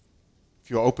If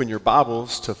you'll open your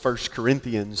Bibles to 1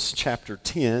 Corinthians chapter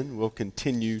 10, we'll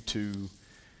continue to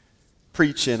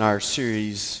preach in our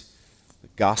series, The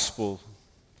Gospel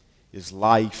is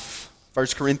Life. 1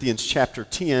 Corinthians chapter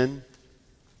 10,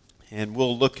 and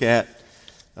we'll look at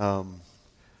the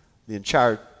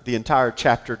entire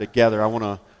chapter together. I want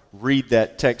to read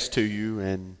that text to you,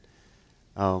 and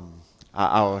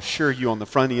I'll assure you on the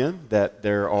front end that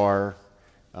there are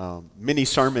many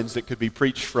sermons that could be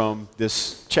preached from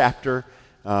this chapter.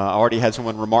 I already had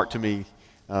someone remark to me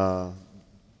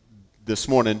this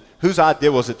morning, whose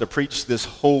idea was it to preach this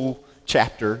whole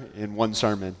chapter in one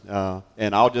sermon?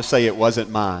 And I'll just say it wasn't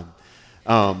mine.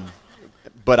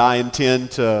 But I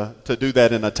intend to do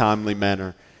that in a timely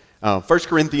manner. 1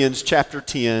 Corinthians chapter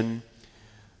 10,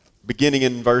 beginning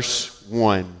in verse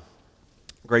 1.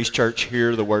 Grace Church,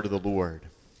 hear the word of the Lord.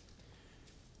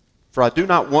 For I do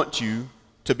not want you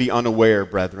to be unaware,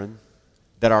 brethren,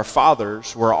 that our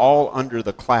fathers were all under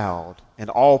the cloud, and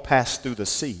all passed through the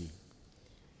sea.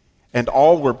 And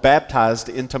all were baptized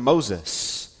into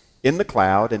Moses in the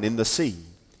cloud and in the sea.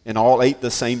 And all ate the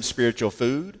same spiritual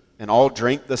food, and all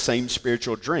drank the same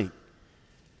spiritual drink.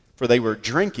 For they were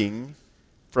drinking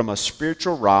from a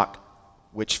spiritual rock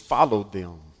which followed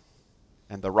them,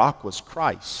 and the rock was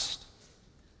Christ.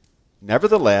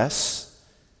 Nevertheless,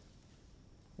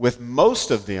 with most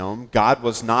of them God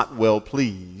was not well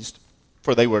pleased,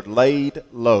 for they were laid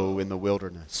low in the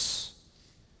wilderness.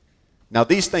 Now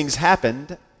these things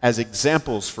happened as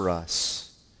examples for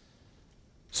us,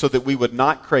 so that we would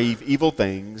not crave evil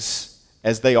things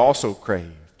as they also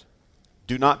craved.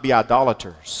 Do not be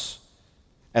idolaters,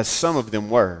 as some of them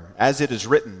were. As it is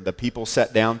written, the people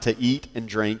sat down to eat and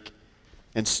drink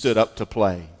and stood up to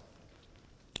play.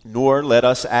 Nor let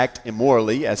us act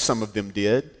immorally, as some of them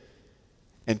did,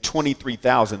 and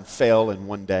 23,000 fell in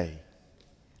one day.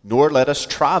 Nor let us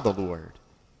try the Lord,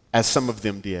 as some of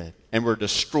them did, and were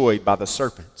destroyed by the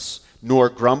serpents. Nor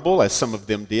grumble, as some of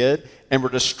them did, and were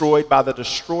destroyed by the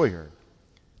destroyer.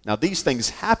 Now these things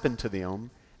happened to them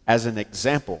as an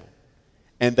example,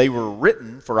 and they were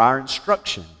written for our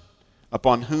instruction,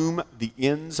 upon whom the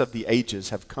ends of the ages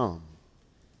have come.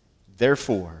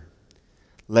 Therefore,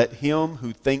 let him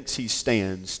who thinks he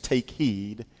stands take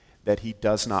heed that he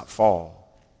does not fall.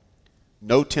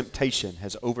 No temptation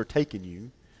has overtaken you,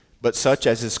 but such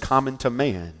as is common to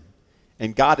man.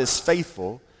 And God is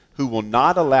faithful, who will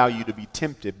not allow you to be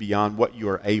tempted beyond what you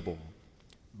are able,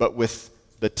 but with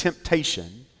the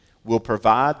temptation will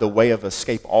provide the way of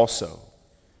escape also,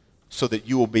 so that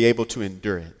you will be able to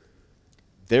endure it.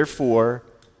 Therefore,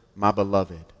 my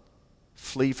beloved,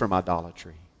 flee from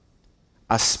idolatry.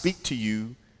 I speak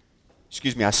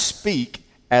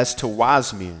as to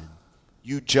wise men.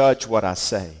 You judge what I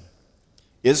say.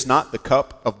 Is not the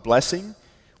cup of blessing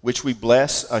which we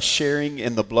bless a sharing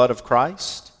in the blood of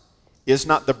Christ? Is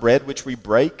not the bread which we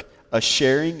break a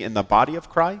sharing in the body of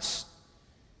Christ?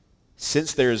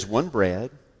 Since there is one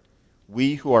bread,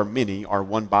 we who are many are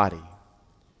one body,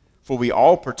 for we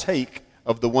all partake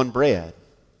of the one bread.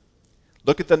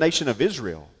 Look at the nation of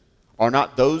Israel. Are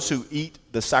not those who eat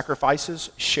the sacrifices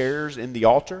sharers in the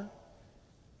altar?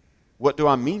 What do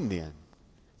I mean then?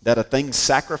 That a thing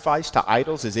sacrificed to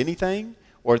idols is anything,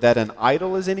 or that an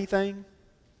idol is anything?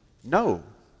 No,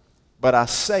 but I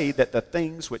say that the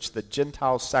things which the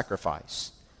Gentiles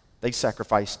sacrifice, they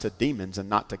sacrifice to demons and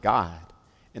not to God.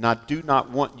 And I do not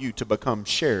want you to become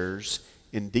sharers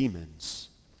in demons.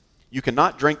 You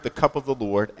cannot drink the cup of the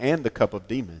Lord and the cup of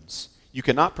demons. You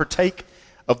cannot partake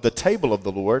of the table of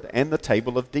the Lord and the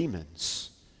table of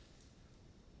demons.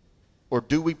 Or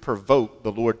do we provoke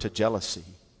the Lord to jealousy?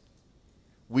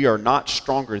 We are not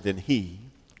stronger than he,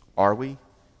 are we?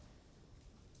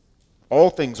 All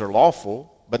things are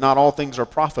lawful, but not all things are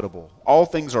profitable. All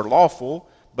things are lawful,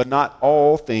 but not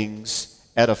all things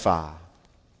edify.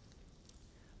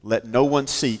 Let no one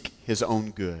seek his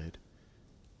own good,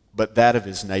 but that of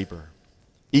his neighbor.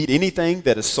 Eat anything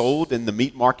that is sold in the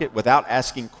meat market without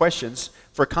asking questions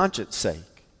for conscience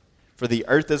sake. For the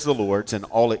earth is the Lord's and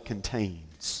all it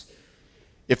contains.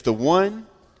 If one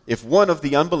of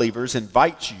the unbelievers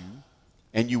invites you,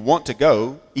 and you want to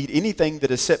go, eat anything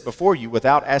that is set before you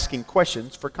without asking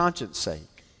questions for conscience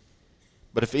sake.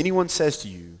 But if anyone says to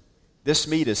you, this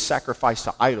meat is sacrificed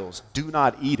to idols, do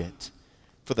not eat it,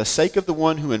 for the sake of the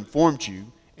one who informed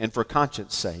you and for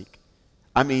conscience sake.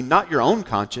 I mean, not your own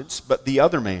conscience, but the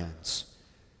other man's.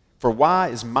 For why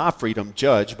is my freedom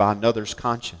judged by another's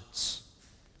conscience?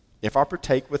 If I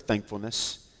partake with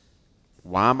thankfulness,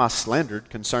 why am I slandered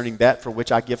concerning that for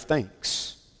which I give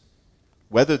thanks?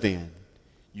 Whether then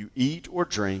you eat or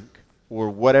drink or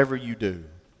whatever you do,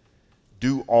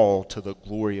 do all to the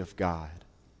glory of God.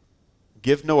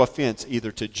 give no offense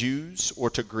either to Jews or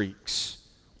to Greeks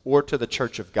or to the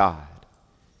church of God,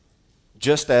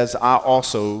 just as I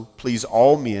also please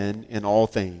all men in all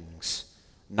things,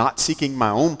 not seeking my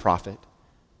own profit,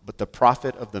 but the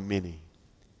profit of the many,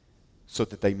 so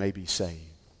that they may be saved.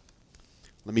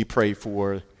 Let me pray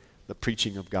for the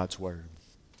preaching of God's word.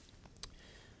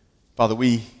 Father,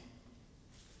 we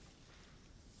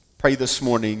pray this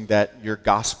morning that your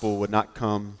gospel would not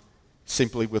come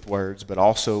simply with words, but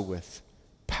also with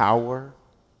power,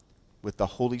 with the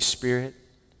Holy Spirit,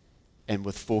 and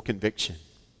with full conviction.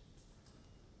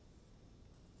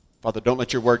 Father, don't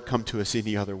let your word come to us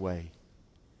any other way.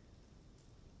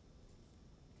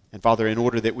 And Father, in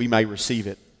order that we may receive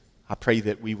it, I pray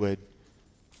that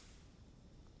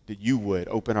you would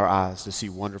open our eyes to see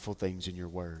wonderful things in your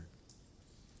word.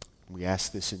 We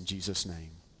ask this in Jesus'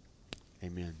 name.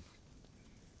 Amen.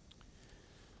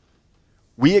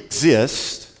 We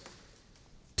exist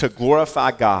to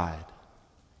glorify God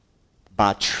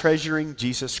by treasuring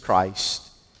Jesus Christ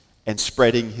and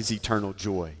spreading his eternal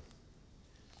joy.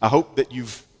 I hope that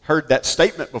you've heard that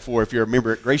statement before if you're a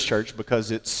member at Grace Church,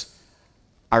 because it's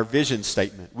our vision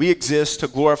statement. We exist to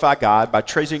glorify God by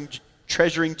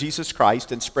treasuring Jesus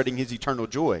Christ and spreading his eternal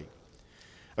joy.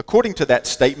 According to that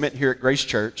statement here at Grace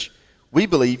Church, we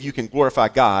believe you can glorify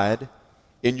God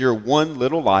in your one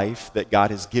little life that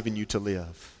God has given you to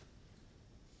live.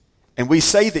 And we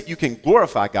say that you can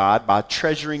glorify God by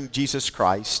treasuring Jesus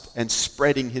Christ and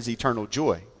spreading his eternal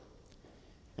joy.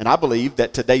 And I believe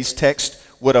that today's text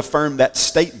would affirm that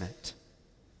statement.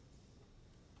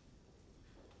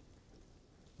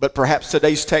 But perhaps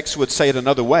today's text would say it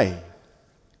another way.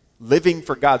 Living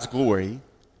for God's glory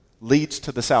leads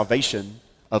to the salvation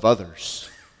of others.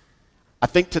 I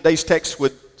think today's text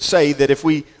would say that if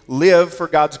we live for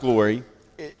God's glory,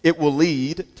 it will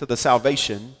lead to the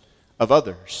salvation of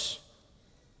others.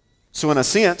 So in a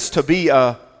sense, to be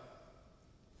an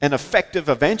effective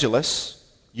evangelist,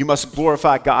 you must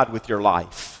glorify God with your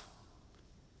life.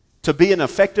 To be an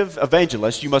effective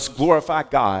evangelist, you must glorify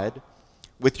God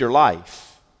with your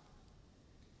life.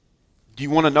 Do you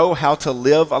want to know how to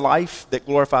live a life that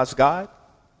glorifies God?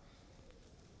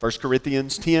 1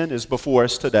 Corinthians 10 is before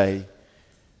us today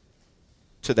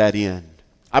to that end.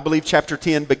 I believe chapter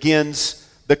 10 begins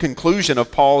the conclusion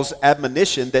of Paul's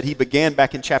admonition that he began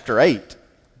back in chapter 8.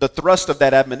 The thrust of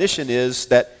that admonition is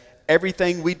that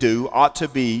everything we do ought to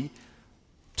be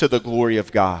to the glory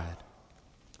of God.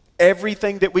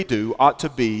 Everything that we do ought to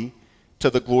be to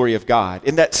the glory of God.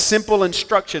 In that simple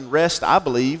instruction rests, I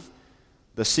believe,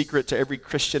 the secret to every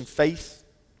Christian faith,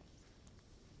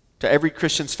 to every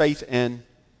Christian's faith and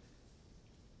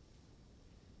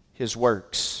his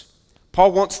works.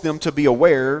 Paul wants them to be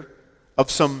aware of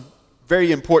some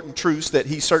very important truths that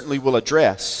he certainly will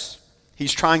address.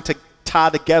 He's trying to tie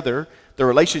together the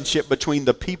relationship between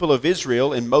the people of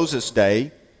Israel in Moses'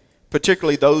 day,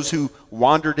 particularly those who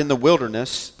wandered in the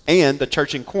wilderness, and the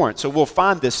church in Corinth. So we'll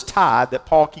find this tie that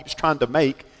Paul keeps trying to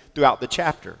make throughout the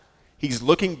chapter. He's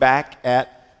looking back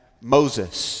at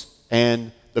Moses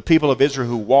and the people of Israel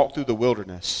who walked through the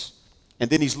wilderness. And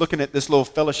then he's looking at this little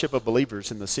fellowship of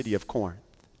believers in the city of Corinth.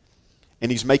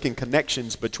 And he's making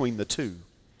connections between the two.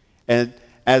 And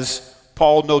as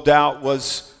Paul no doubt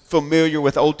was familiar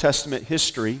with Old Testament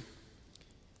history,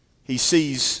 he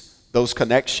sees those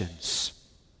connections.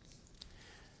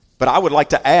 But I would like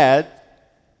to add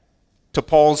to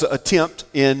Paul's attempt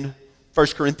in 1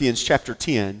 Corinthians chapter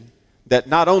 10 that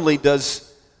not only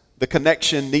does the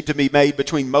connection need to be made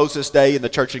between Moses' day and the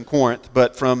church in Corinth,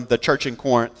 but from the church in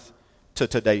Corinth to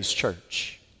today's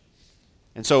church.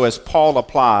 And so as Paul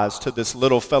applies to this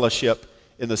little fellowship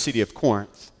in the city of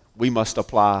Corinth, we must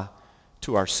apply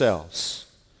to ourselves.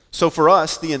 So for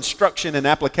us, the instruction and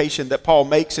application that Paul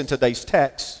makes in today's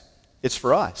text, it's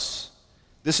for us.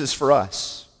 This is for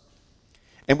us.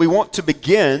 And we want to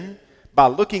begin by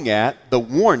looking at the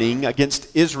warning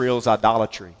against Israel's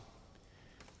idolatry.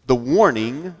 The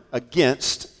warning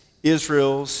against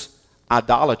Israel's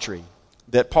idolatry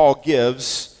that Paul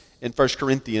gives in 1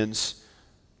 Corinthians.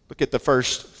 Look at the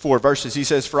first 4 verses. He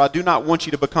says, "For I do not want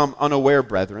you to become unaware,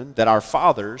 brethren, that our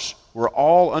fathers were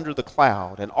all under the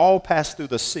cloud, and all passed through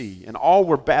the sea, and all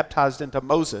were baptized into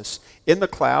Moses in the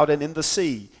cloud and in the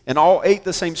sea, and all ate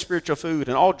the same spiritual food,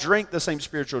 and all drank the same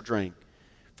spiritual drink.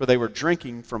 For they were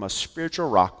drinking from a spiritual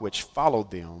rock which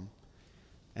followed them,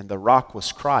 and the rock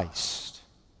was Christ."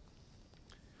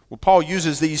 Well, Paul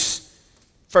uses these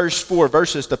first 4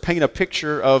 verses to paint a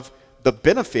picture of the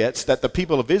benefits that the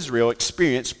people of Israel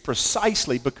experienced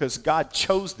precisely because God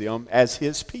chose them as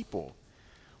his people.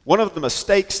 One of the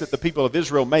mistakes that the people of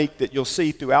Israel make that you'll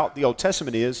see throughout the Old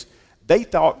Testament is They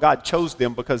thought God chose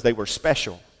them because they were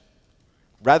special,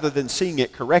 rather than seeing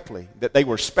it correctly, that they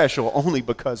were special only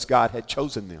because God had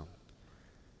chosen them.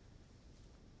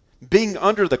 Being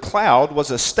under the cloud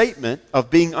was a statement of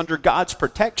being under God's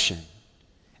protection.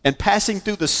 And passing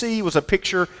through the sea was a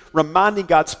picture reminding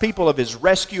God's people of his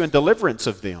rescue and deliverance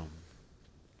of them.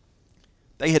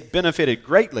 They had benefited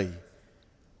greatly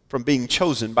from being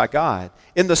chosen by God.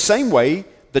 In the same way,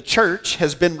 the church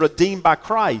has been redeemed by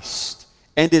Christ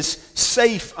and is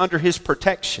safe under his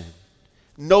protection.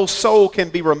 No soul can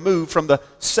be removed from the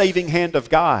saving hand of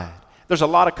God. There's a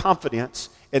lot of confidence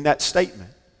in that statement.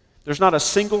 There's not a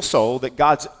single soul that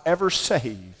God's ever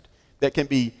saved that can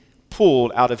be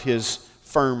pulled out of his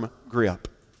firm grip.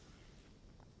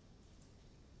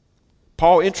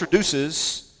 Paul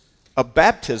introduces a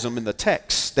baptism in the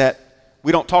text that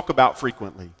we don't talk about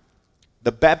frequently.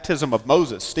 The baptism of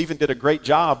Moses. Stephen did a great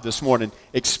job this morning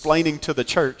explaining to the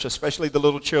church, especially the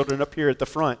little children up here at the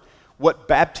front, what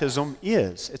baptism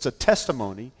is. It's a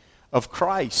testimony of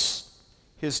Christ,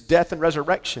 his death and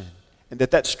resurrection, and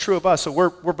that's true of us. So we're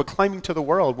proclaiming to the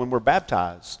world when we're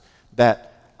baptized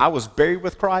that I was buried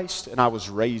with Christ and I was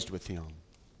raised with him.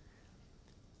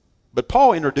 But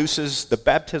Paul introduces the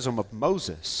baptism of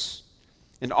Moses.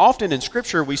 And often in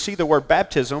Scripture we see the word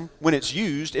baptism, when it's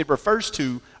used, it refers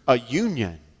to a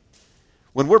union.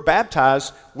 When we're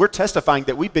baptized, we're testifying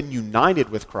that we've been united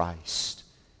with Christ.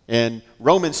 And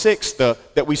Romans 6,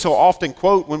 that we so often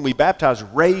quote when we baptize,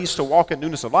 raised to walk in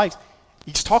newness of life,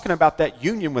 he's talking about that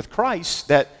union with Christ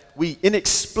that we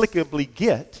inexplicably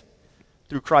get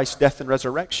through Christ's death and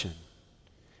resurrection.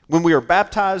 When we are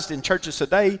baptized in churches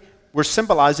today, we're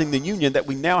symbolizing the union that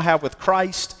we now have with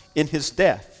Christ in his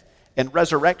death and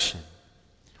resurrection.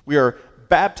 We are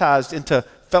baptized into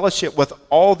fellowship with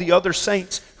all the other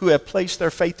saints who have placed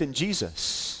their faith in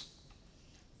Jesus.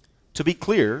 To be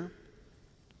clear,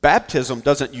 baptism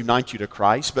doesn't unite you to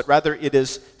Christ, but rather it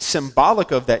is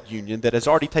symbolic of that union that has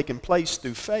already taken place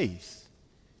through faith.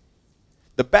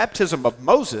 The baptism of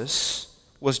Moses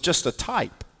was just a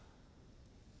type.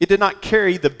 It did not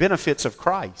carry the benefits of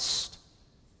Christ.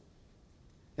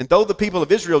 And though the people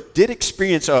of Israel did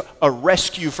experience a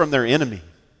rescue from their enemy,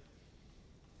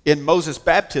 in Moses'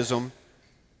 baptism,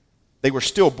 they were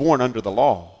still born under the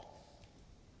law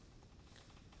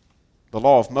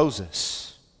of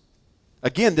Moses.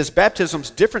 Again, this baptism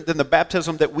is different than the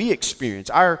baptism that we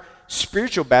experience. Our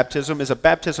spiritual baptism is a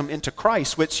baptism into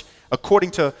Christ, which,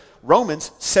 according to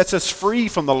Romans, sets us free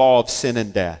from the law of sin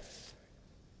and death.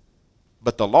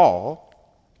 But the law,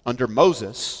 under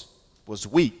Moses, was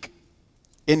weak,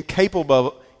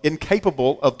 incapable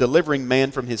of delivering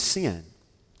man from his sin.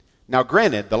 Now,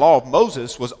 granted, the law of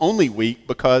Moses was only weak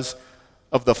because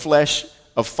of the flesh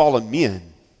of fallen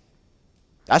men.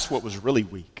 That's what was really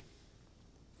weak,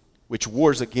 which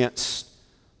wars against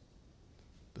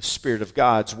the Spirit of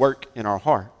God's work in our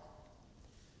heart.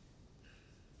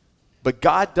 But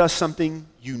God does something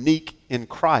unique in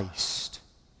Christ.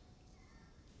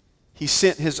 He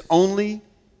sent his only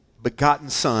begotten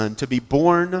Son to be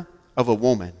born of a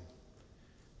woman,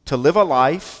 to live a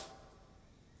life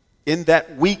in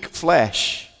that weak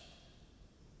flesh,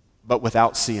 but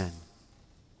without sin,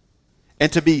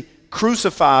 and to be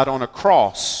crucified on a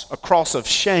cross of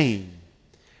shame,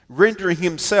 rendering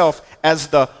himself as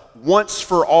the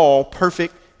once-for-all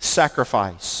perfect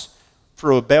sacrifice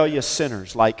for rebellious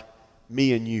sinners like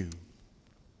me and you.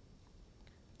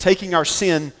 Taking our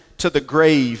sin to the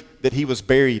grave that he was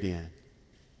buried in,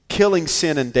 killing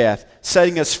sin and death,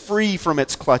 setting us free from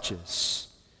its clutches.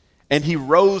 And he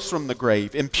rose from the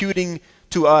grave, imputing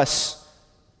to us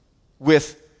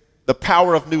with the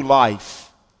power of new life,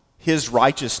 his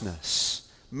righteousness,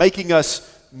 making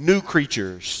us new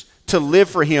creatures to live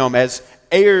for him as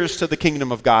heirs to the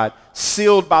kingdom of God,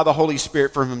 sealed by the Holy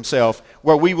Spirit for himself,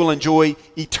 where we will enjoy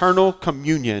eternal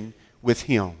communion with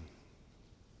him.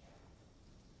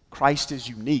 Christ is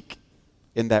unique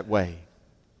in that way.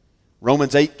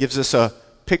 Romans 8 gives us a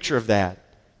picture of that.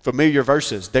 Familiar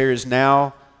verses. There is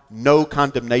now no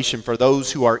condemnation for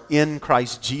those who are in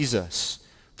Christ Jesus.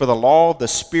 For the law of the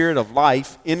Spirit of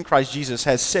life in Christ Jesus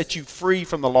has set you free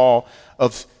from the law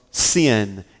of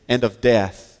sin and of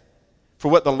death.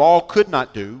 For what the law could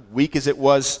not do, weak as it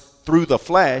was through the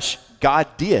flesh, God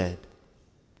did,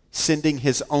 sending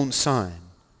his own Son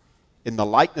in the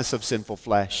likeness of sinful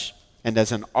flesh and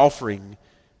as an offering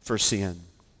for sin.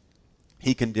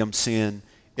 He condemned sin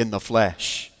in the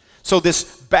flesh. So this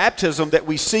baptism that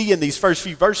we see in these first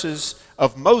few verses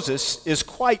of Moses is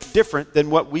quite different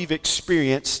than what we've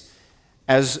experienced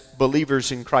as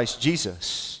believers in Christ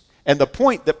Jesus. And the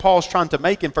point that Paul's trying to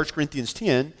make in 1 Corinthians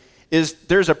 10 is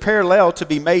there's a parallel to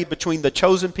be made between the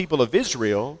chosen people of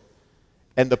Israel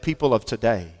and the people of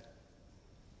today.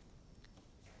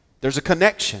 There's a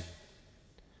connection.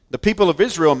 The people of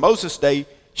Israel in Moses' day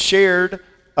shared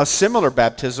a similar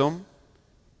baptism,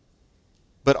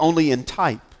 but only in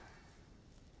type.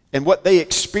 And what they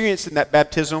experienced in that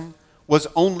baptism was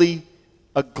only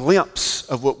a glimpse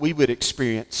of what we would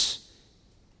experience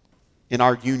in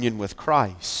our union with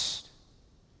Christ.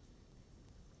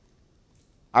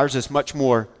 Ours is much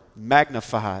more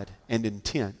magnified and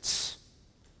intense.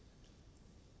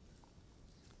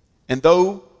 And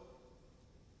though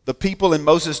the people in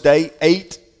Moses' day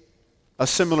ate a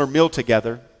similar meal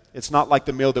together, it's not like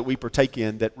the meal that we partake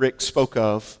in that Rick spoke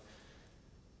of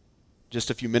just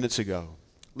a few minutes ago.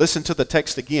 Listen to the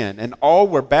text again. And all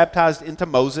were baptized into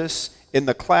Moses in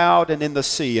the cloud and in the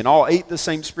sea, and all ate the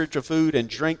same spiritual food and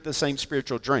drank the same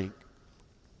spiritual drink.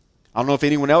 I don't know if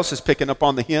anyone else is picking up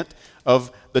on the hint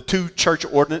of the two church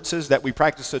ordinances that we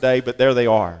practice today, but there they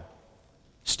are,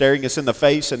 staring us in the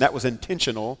face, and that was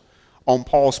intentional on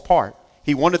Paul's part.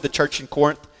 He wanted the church in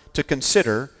Corinth to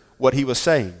consider what he was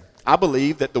saying. I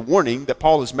believe that the warning that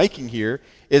Paul is making here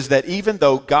is that even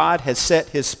though God has set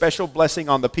his special blessing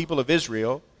on the people of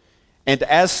Israel, and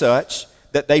as such,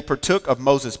 that they partook of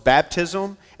Moses'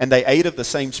 baptism and they ate of the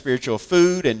same spiritual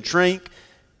food and drink,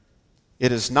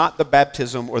 it is not the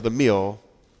baptism or the meal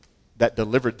that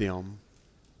delivered them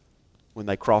when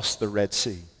they crossed the Red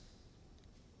Sea.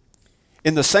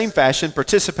 In the same fashion,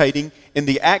 participating in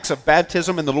the acts of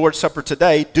baptism and the Lord's Supper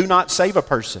today do not save a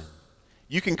person.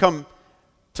 You can come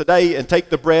today and take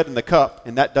the bread and the cup,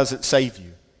 and that doesn't save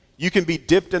you. You can be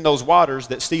dipped in those waters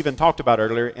that Stephen talked about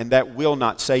earlier, and that will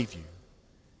not save you.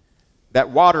 That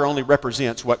water only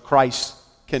represents what Christ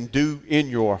can do in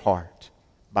your heart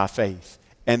by faith.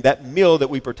 And that meal that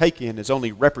we partake in is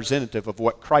only representative of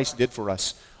what Christ did for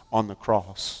us on the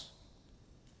cross.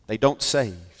 They don't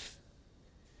save.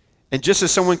 And just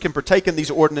as someone can partake in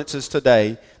these ordinances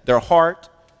today, their heart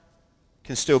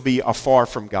can still be afar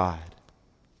from God.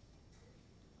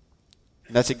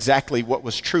 And that's exactly what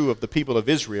was true of the people of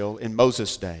Israel in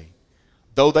Moses' day.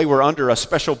 Though they were under a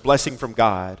special blessing from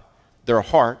God, their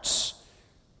hearts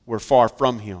were far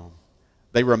from him.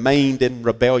 They remained in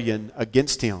rebellion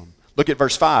against him. Look at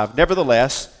verse 5.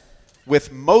 Nevertheless,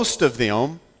 with most of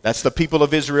them, that's the people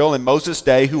of Israel in Moses'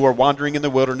 day who were wandering in the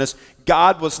wilderness,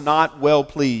 God was not well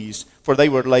pleased, for they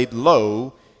were laid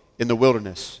low in the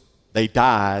wilderness. They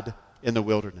died in the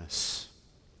wilderness.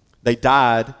 They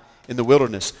died in the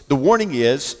wilderness. The warning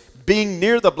is, being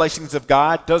near the blessings of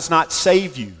God does not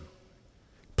save you.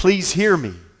 Please hear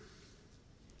me.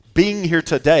 Being here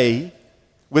today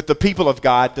with the people of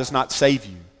God does not save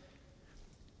you.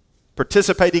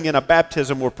 Participating in a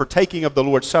baptism or partaking of the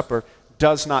Lord's Supper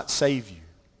does not save you.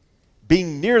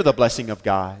 Being near the blessing of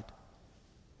God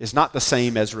is not the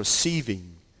same as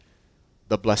receiving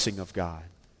the blessing of God.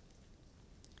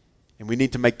 And we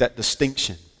need to make that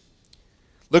distinction.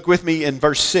 Look with me in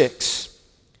verse 6.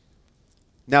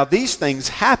 Now these things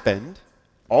happened,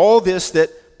 all this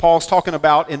that Paul's talking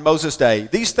about in Moses' day,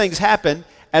 these things happened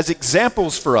as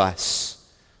examples for us,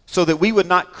 so that we would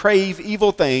not crave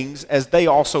evil things as they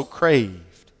also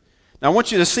craved. Now I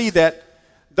want you to see that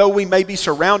though we may be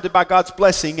surrounded by God's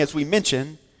blessing, as we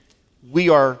mentioned, we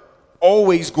are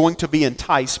always going to be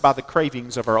enticed by the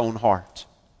cravings of our own heart.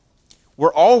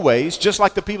 We're always, just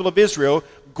like the people of Israel,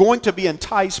 going to be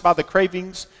enticed by the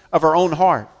cravings of our own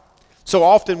heart. So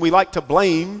often we like to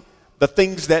blame the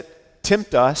things that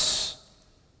tempt us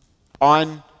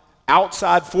on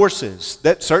outside forces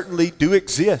that certainly do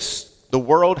exist. The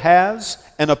world has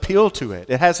an appeal to it.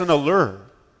 It has an allure.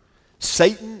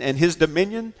 Satan and his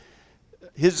dominion,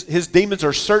 his demons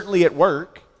are certainly at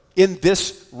work in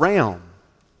this realm.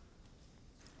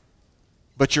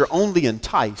 But you're only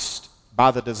enticed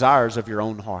by the desires of your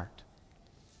own heart.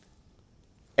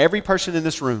 Every person in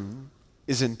this room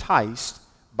is enticed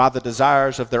by the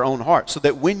desires of their own heart. So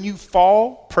that when you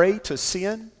fall prey to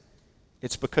sin,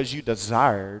 it's because you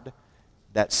desired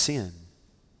that sin.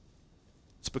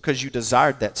 It's because you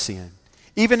desired that sin.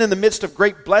 Even in the midst of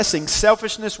great blessing,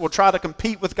 selfishness will try to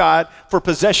compete with God for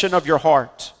possession of your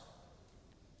heart.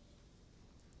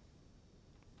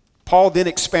 Paul then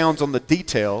expounds on the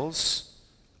details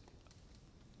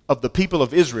of the people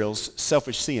of Israel's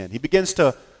selfish sin. He begins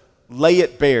to lay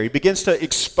it bare. He begins to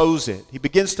expose it. He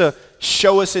begins to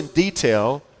show us in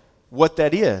detail what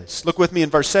that is. Look with me in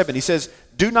verse 7. He says,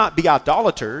 "Do not be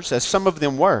idolaters, as some of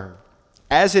them were.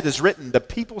 As it is written, the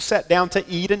people sat down to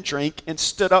eat and drink and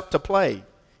stood up to play."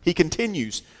 He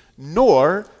continues,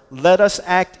 "Nor let us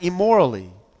act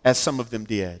immorally, as some of them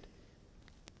did.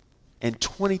 And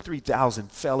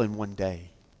 23,000 fell in one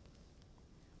day."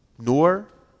 Nor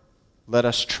let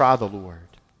us try the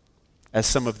Lord, as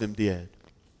some of them did,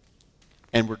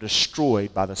 and were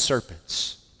destroyed by the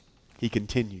serpents. He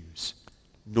continues,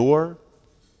 nor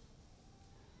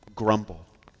grumble,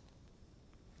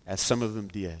 as some of them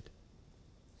did,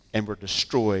 and were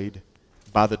destroyed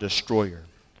by the destroyer.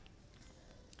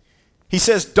 He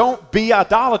says, don't be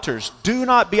idolaters. Do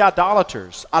not be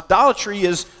idolaters. Idolatry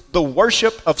is the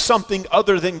worship of something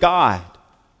other than God.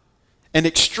 An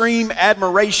extreme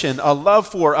admiration, a love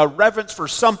for, a reverence for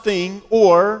something,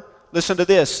 or, listen to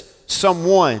this,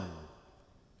 someone.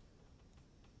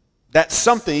 That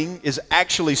something is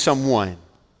actually someone.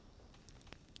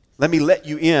 Let me let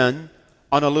you in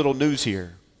on a little news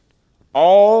here.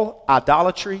 All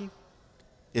idolatry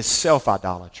is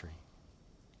self-idolatry.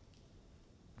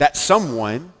 That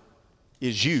someone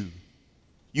is you.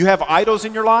 You have idols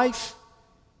in your life?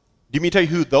 Do you mean to tell you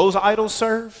who those idols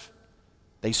serve?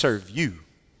 They serve you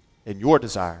and your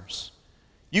desires.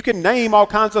 You can name all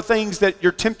kinds of things that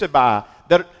you're tempted by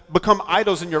that become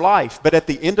idols in your life, but at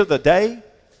the end of the day,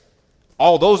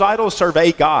 all those idols serve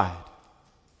a God.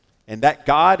 And that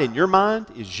God in your mind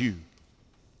is you.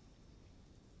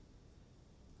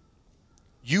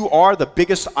 You are the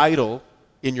biggest idol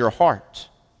in your heart.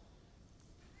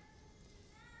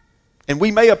 And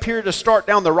we may appear to start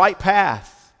down the right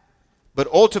path, but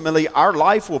ultimately our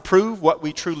life will prove what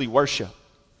we truly worship.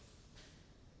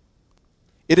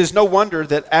 It is no wonder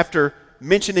that after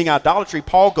mentioning idolatry,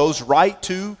 Paul goes right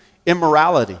to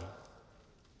immorality.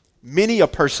 Many a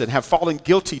person have fallen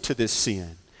guilty to this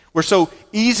sin. We're so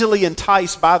easily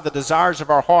enticed by the desires of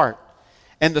our heart.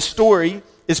 And the story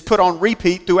is put on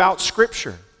repeat throughout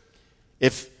Scripture.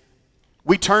 If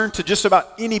we turn to just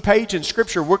about any page in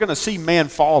Scripture, we're going to see man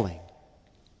falling.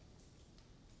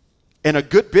 And a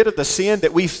good bit of the sin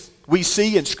that we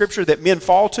see in Scripture that men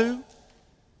fall to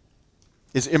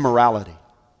is immorality.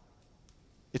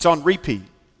 It's on repeat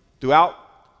throughout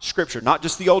Scripture, not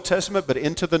just the Old Testament, but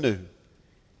into the New.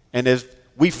 And as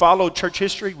we followed church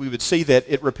history, we would see that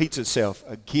it repeats itself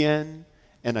again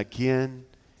and again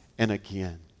and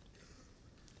again.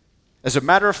 As a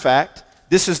matter of fact,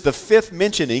 this is the 5th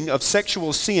mentioning of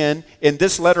sexual sin in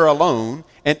this letter alone,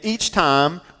 and each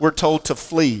time we're told to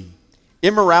flee.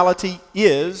 Immorality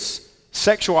is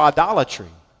sexual idolatry.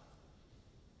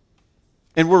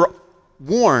 And we're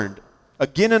warned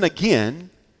again and again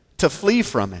to flee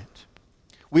from it.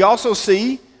 We also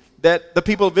see that the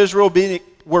people of Israel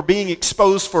were being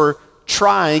exposed for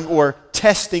trying or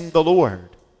testing the Lord.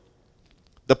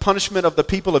 The punishment of the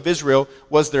people of Israel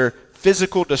was their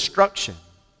physical destruction.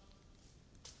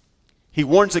 He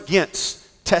warns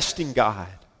against testing God.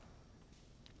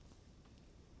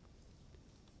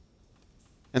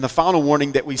 And the final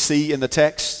warning that we see in the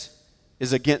text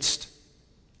is against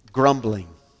grumbling.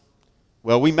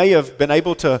 Well, we may have been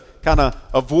able to kind of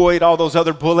avoid all those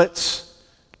other bullets,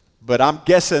 but I'm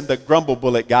guessing the grumble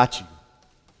bullet got you.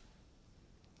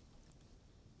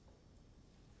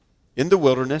 In the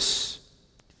wilderness,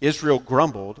 Israel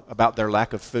grumbled about their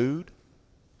lack of food,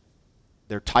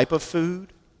 their type of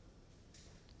food,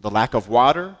 the lack of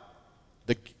water,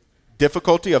 the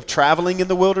difficulty of traveling in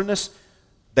the wilderness.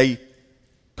 They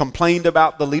complained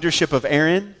about the leadership of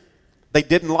Aaron. They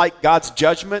didn't like God's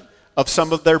judgment of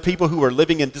some of their people who were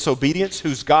living in disobedience,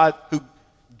 whose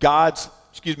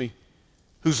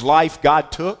life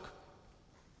God took.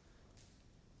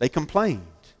 They complained.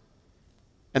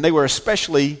 And they were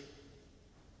especially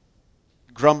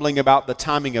grumbling about the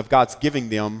timing of God's giving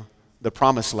them the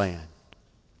promised land.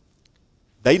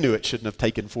 They knew it shouldn't have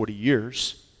taken 40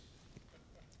 years,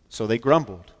 so they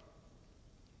grumbled.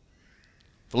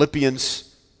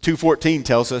 Philippians 2:14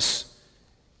 tells us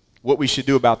what we should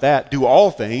do about that. Do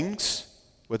all things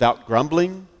without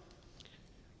grumbling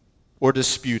or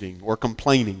disputing or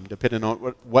complaining, depending on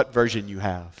what version you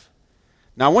have.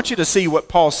 Now, I want you to see what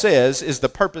Paul says is the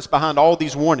purpose behind all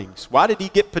these warnings. Why did he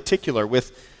get particular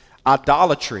with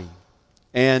idolatry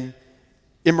and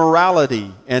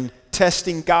immorality and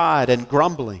testing God and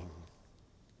grumbling?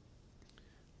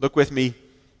 Look with me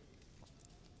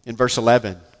in verse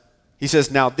 11. He says,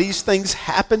 now these things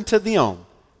happen to them.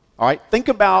 All right, think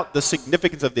about the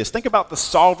significance of this. Think about the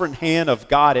sovereign hand of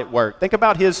God at work. Think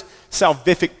about his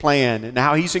salvific plan and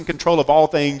how he's in control of all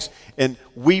things and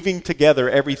weaving together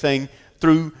everything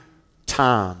through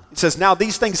time. It says, now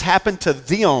these things happen to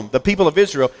them, the people of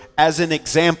Israel, as an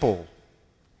example.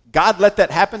 God let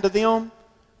that happen to them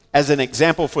as an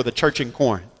example for the church in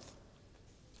Corinth,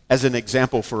 as an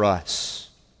example for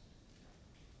us.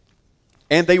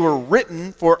 And they were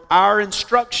written for our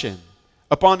instruction,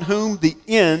 upon whom the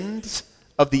ends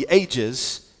of the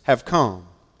ages have come.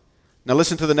 Now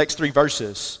listen to the next 3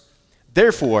 verses.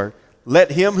 Therefore,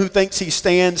 let him who thinks he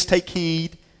stands take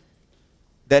heed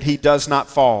that he does not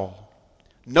fall.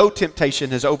 No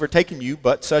temptation has overtaken you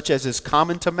but such as is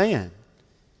common to man.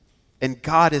 And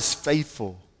God is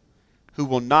faithful, who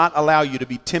will not allow you to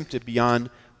be tempted beyond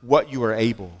what you are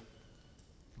able,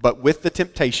 but with the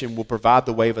temptation will provide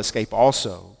the way of escape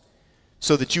also,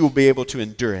 so that you will be able to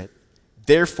endure it.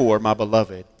 Therefore, my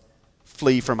beloved,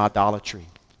 flee from idolatry.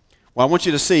 Well, I want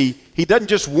you to see, he doesn't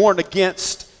just warn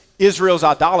against Israel's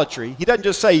idolatry. He doesn't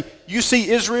just say, you see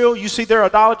Israel, you see their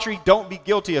idolatry, don't be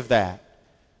guilty of that.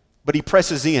 But he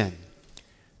presses in.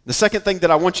 The second thing that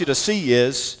I want you to see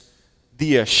is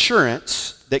the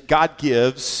assurance that God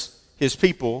gives his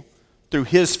people through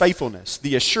his faithfulness.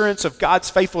 The assurance of God's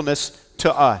faithfulness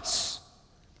to us.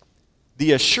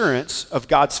 The assurance of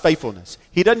God's faithfulness.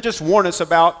 He doesn't just warn us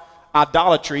about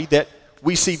idolatry that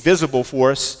we see visible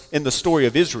for us in the story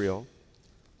of Israel,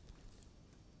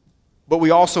 but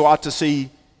we also ought to see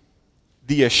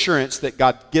the assurance that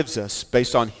God gives us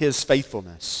based on his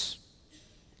faithfulness.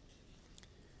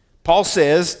 Paul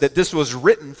says that this was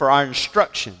written for our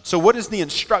instruction. So what is the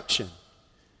instruction?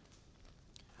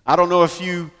 I don't know if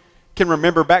you can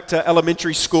remember back to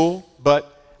elementary school,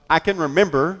 but I can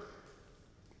remember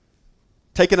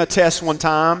taking a test one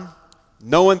time,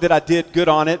 knowing that I did good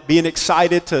on it, being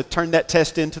excited to turn that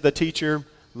test in to the teacher,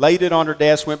 laid it on her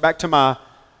desk, went back to my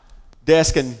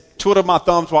desk and twiddled my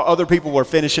thumbs while other people were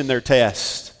finishing their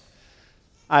test.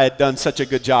 I had done such a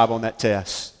good job on that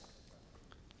test.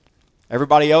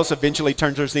 Everybody else eventually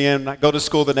turns theirs in. I go to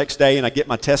school the next day and I get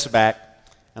my test back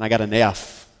and I got an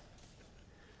F.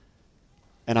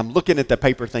 And I'm looking at the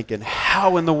paper thinking,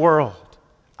 how in the world?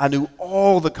 I knew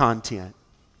all the content.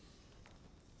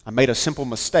 I made a simple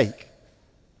mistake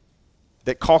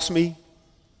that cost me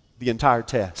the entire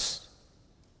test.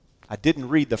 I didn't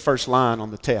read the first line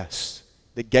on the test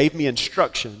that gave me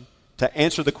instruction to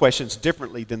answer the questions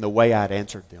differently than the way I'd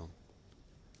answered them.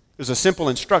 It was a simple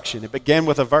instruction. It began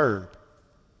with a verb.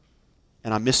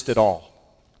 And I missed it all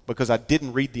because I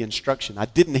didn't read the instruction. I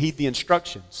didn't heed the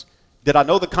instructions. Did I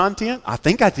know the content? I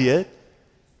think I did,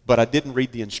 but I didn't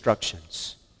read the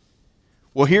instructions.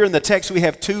 Well, here in the text we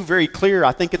have two very clear,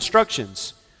 I think,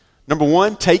 instructions. Number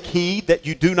one, take heed that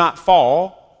you do not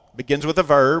fall. Begins with a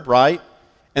verb, right?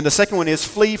 And the second one is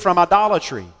flee from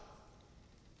idolatry.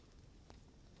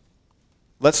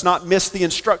 Let's not miss the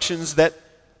instructions that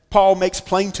Paul makes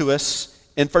plain to us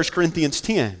in 1 Corinthians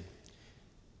 10.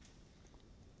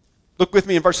 Look with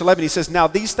me in verse 11. He says, now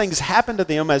these things happened to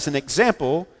them as an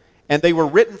example, and they were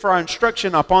written for our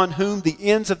instruction, upon whom the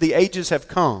ends of the ages have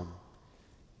come.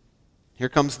 Here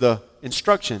comes the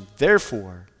instruction.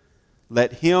 Therefore,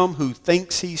 let him who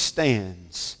thinks he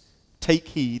stands take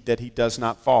heed that he does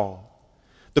not fall.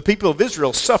 The people of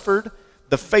Israel suffered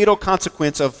the fatal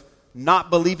consequence of not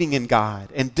believing in God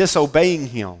and disobeying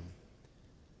him.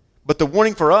 But the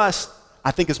warning for us,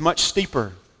 I think, is much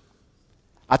steeper.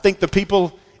 I think the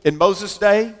people in Moses'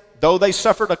 day, though they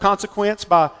suffered a consequence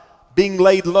by being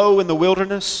laid low in the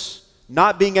wilderness,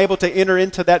 not being able to enter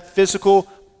into that physical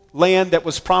land that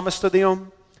was promised to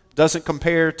them, doesn't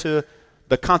compare to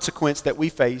the consequence that we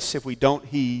face if we don't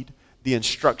heed the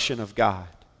instruction of God.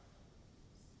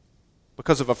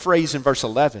 Because of a phrase in verse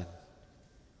 11,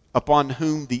 upon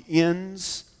whom the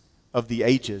ends of the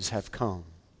ages have come.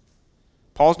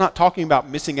 Paul's not talking about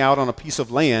missing out on a piece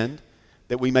of land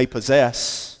that we may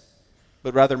possess,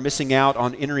 but rather missing out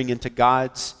on entering into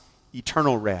God's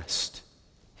eternal rest,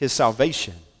 his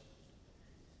salvation.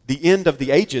 The end of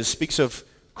the ages speaks of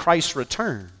Christ's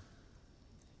return.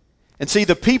 And see,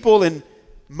 the people in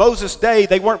Moses' day,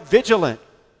 they weren't vigilant.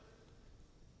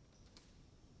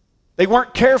 They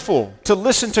weren't careful to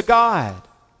listen to God.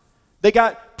 They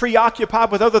got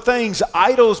preoccupied with other things.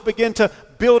 Idols began to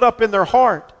build up in their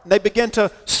heart. They began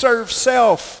to serve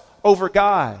self over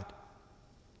God.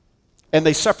 And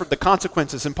they suffered the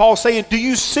consequences. And Paul's saying, do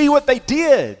you see what they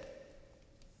did?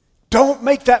 Don't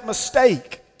make that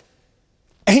mistake.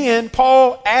 And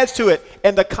Paul adds to it,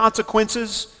 and the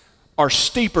consequences are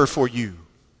steeper for you,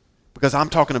 because I'm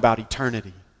talking about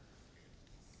eternity.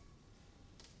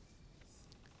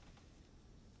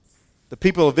 The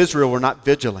people of Israel were not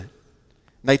vigilant.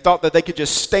 They thought that they could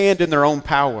just stand in their own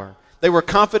power. They were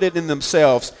confident in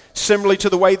themselves, similarly to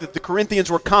the way that the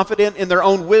Corinthians were confident in their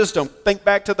own wisdom. Think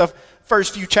back to the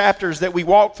first few chapters that we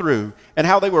walked through and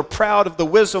how they were proud of the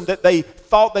wisdom that they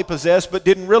thought they possessed but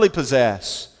didn't really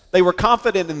possess. They were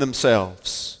confident in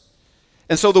themselves.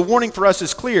 And so the warning for us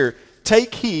is clear.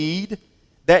 Take heed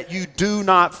that you do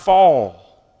not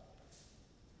fall.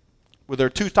 Well, there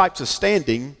are two types of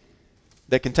standing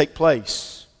that can take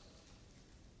place.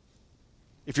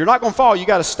 If you're not going to fall, you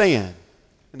got to stand.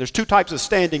 And there's two types of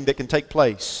standing that can take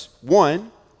place.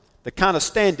 One, the kind of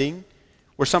standing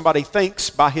where somebody thinks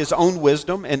by his own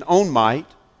wisdom and own might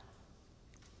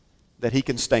that he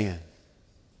can stand.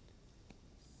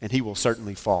 And he will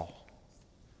certainly fall.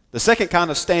 The second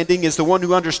kind of standing is the one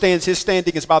who understands his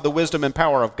standing is by the wisdom and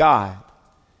power of God.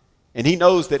 And he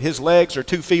knows that his legs are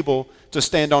too feeble to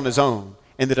stand on his own.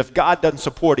 And that if God doesn't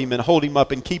support him and hold him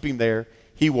up and keep him there,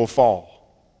 he will fall.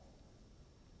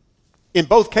 In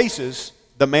both cases,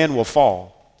 the man will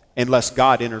fall unless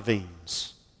God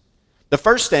intervenes. The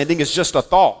first standing is just a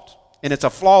thought, and it's a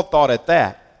flawed thought at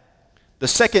that. The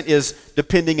second is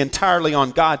depending entirely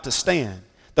on God to stand.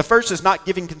 The first is not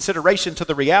giving consideration to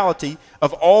the reality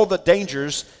of all the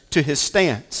dangers to his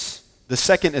stance. The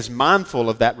second is mindful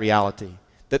of that reality,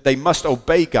 that they must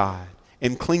obey God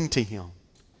and cling to him.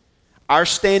 Our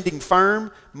standing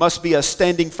firm must be a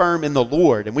standing firm in the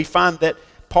Lord. And we find that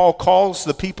Paul calls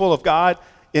the people of God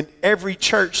in every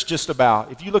church just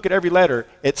about. If you look at every letter,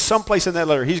 at some place in that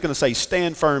letter, he's going to say,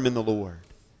 stand firm in the Lord.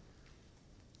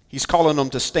 He's calling them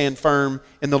to stand firm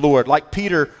in the Lord. Like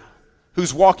Peter,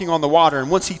 who's walking on the water, and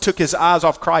once he took his eyes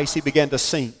off Christ, he began to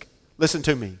sink. Listen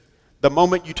to me. The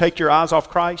moment you take your eyes off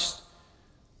Christ,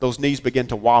 those knees begin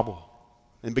to wobble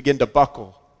and begin to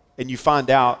buckle, and you find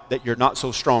out that you're not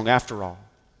so strong after all,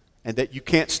 and that you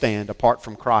can't stand apart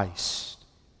from Christ.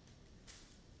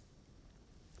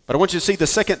 But I want you to see the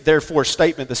second therefore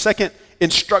statement, the second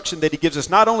instruction that he gives us.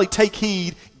 Not only take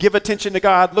heed, give attention to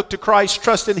God, look to Christ,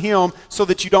 trust in him so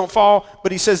that you don't fall,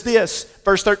 but he says this,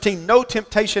 verse 13, no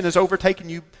temptation has overtaken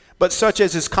you, but such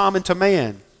as is common to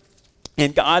man.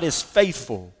 And God is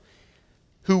faithful,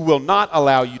 who will not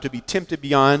allow you to be tempted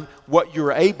beyond what you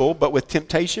are able, but with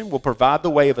temptation will provide the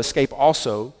way of escape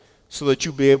also, so that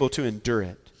you'll be able to endure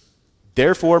it.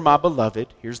 Therefore, my beloved,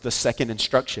 here's the second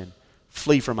instruction,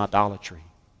 flee from idolatry.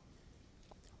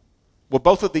 Well,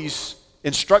 both of these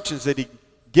instructions that he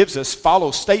gives us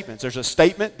follow statements. There's a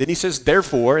statement, then he says,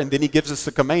 therefore, and then he gives us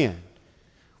the command.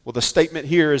 Well, the statement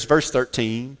here is verse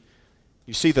 13.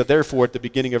 You see the therefore at the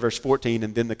beginning of verse 14,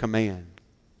 and then the command.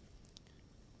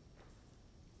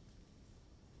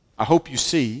 I hope you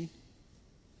see,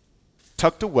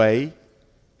 tucked away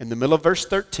in the middle of verse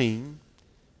 13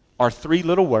 are three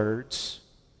little words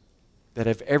that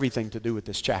have everything to do with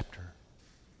this chapter.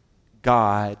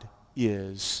 God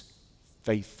is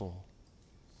faithful.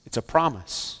 It's a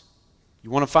promise. You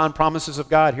want to find promises of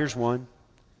God? Here's one.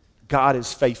 God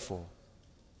is faithful.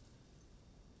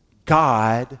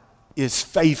 God is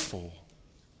faithful.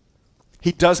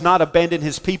 He does not abandon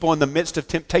his people in the midst of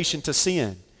temptation to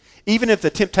sin. Even if the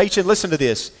temptation, listen to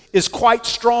this, is quite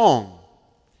strong,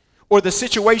 or the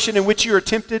situation in which you are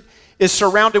tempted is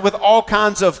surrounded with all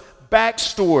kinds of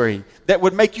backstory that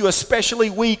would make you especially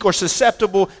weak or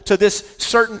susceptible to this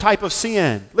certain type of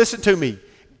sin. Listen to me.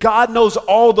 God knows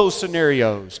all those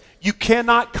scenarios. You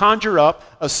cannot conjure up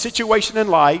a situation in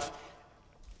life,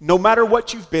 no matter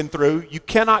what you've been through, you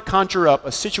cannot conjure up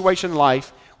a situation in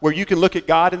life where you can look at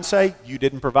God and say, you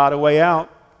didn't provide a way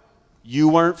out. You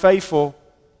weren't faithful.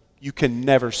 You can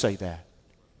never say that.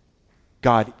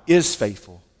 God is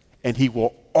faithful, and he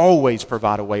will always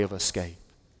provide a way of escape.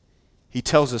 He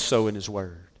tells us so in his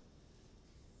word.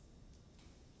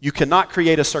 You cannot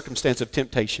create a circumstance of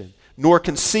temptation, nor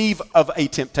conceive of a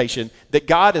temptation that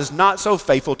God is not so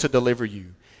faithful to deliver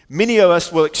you. Many of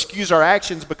us will excuse our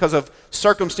actions because of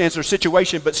circumstance or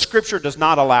situation, but Scripture does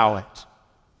not allow it.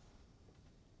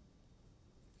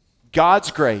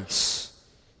 God's grace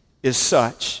is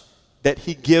such that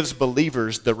he gives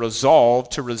believers the resolve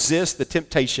to resist the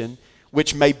temptation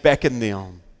which may beckon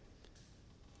them.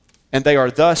 And they are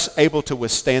thus able to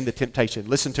withstand the temptation.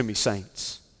 Listen to me,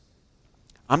 saints.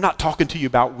 I'm not talking to you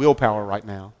about willpower right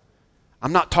now.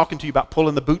 I'm not talking to you about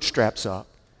pulling the bootstraps up.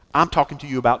 I'm talking to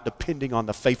you about depending on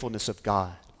the faithfulness of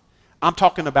God. I'm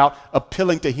talking about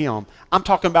appealing to him. I'm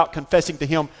talking about confessing to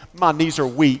him, my knees are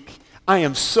weak. I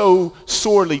am so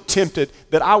sorely tempted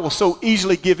that I will so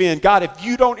easily give in. God, if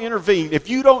you don't intervene, if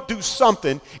you don't do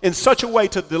something in such a way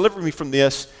to deliver me from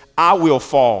this, I will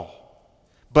fall.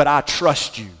 But I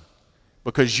trust you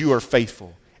because you are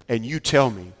faithful, and you tell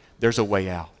me there's a way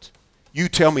out. You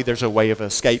tell me there's a way of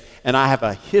escape, and I have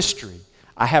a history.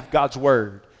 I have God's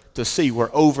word to see where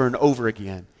over and over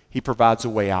again he provides a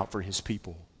way out for his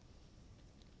people.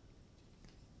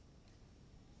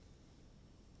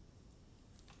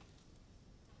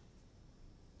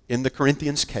 In the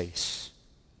Corinthians case,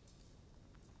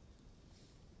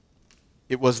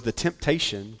 it was the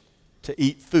temptation to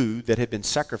eat food that had been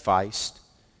sacrificed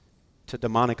to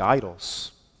demonic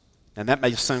idols. And that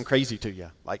may sound crazy to you.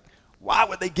 Like, why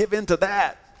would they give in to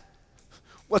that?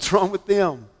 What's wrong with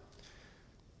them?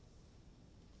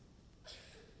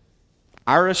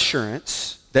 Our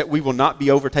assurance that we will not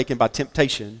be overtaken by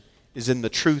temptation is in the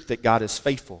truth that God is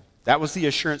faithful. That was the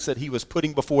assurance that he was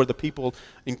putting before the people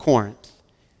in Corinth.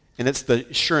 And it's the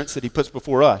assurance that he puts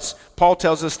before us. Paul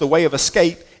tells us the way of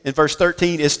escape in verse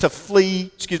 13 is to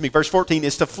flee, verse 14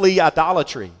 is to flee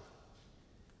idolatry.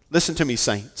 Listen to me,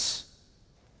 saints.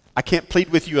 I can't plead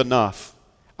with you enough.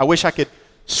 I wish I could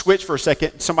switch for a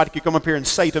second and somebody could come up here and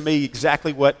say to me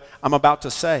exactly what I'm about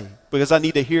to say, because I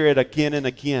need to hear it again and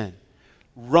again.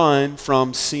 Run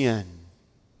from sin.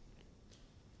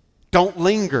 Don't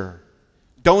linger.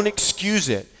 Don't excuse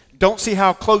it. Don't see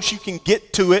how close you can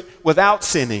get to it without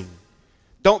sinning.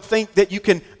 Don't think that you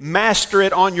can master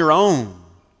it on your own.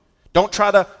 Don't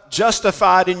try to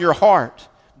justify it in your heart.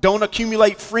 Don't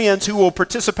accumulate friends who will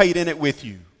participate in it with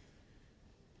you.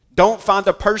 Don't find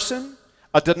a person,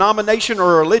 a denomination,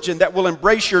 or a religion that will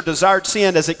embrace your desired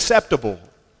sin as acceptable.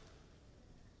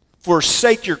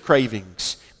 Forsake your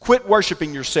cravings. Quit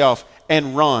worshiping yourself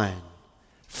and run.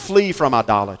 Flee from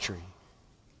idolatry.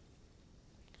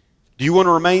 Do you want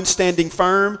to remain standing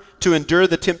firm to endure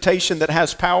the temptation that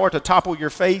has power to topple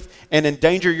your faith and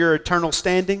endanger your eternal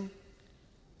standing?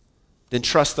 Then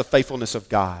trust the faithfulness of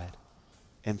God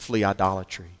and flee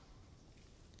idolatry.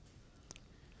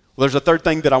 Well, there's a third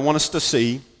thing that I want us to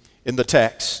see in the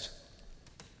text.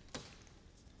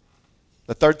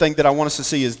 The third thing that I want us to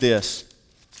see is this.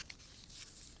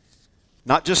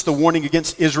 Not just the warning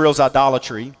against Israel's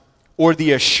idolatry or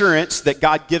the assurance that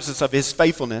God gives us of his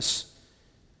faithfulness,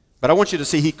 but I want you to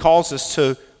see he calls us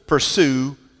to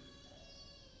pursue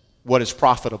what is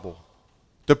profitable.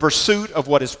 The pursuit of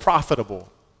what is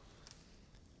profitable.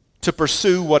 To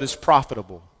pursue what is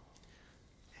profitable.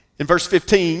 In verse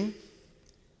 15,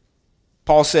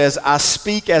 Paul says, I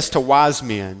speak as to wise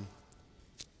men,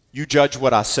 you judge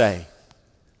what I say.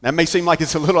 That may seem like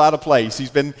it's a little out of place.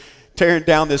 He's been tearing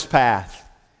down this path.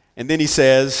 And then he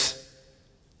says,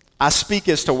 I speak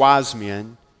as to wise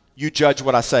men, you judge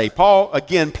what I say. Paul,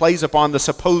 again, plays upon the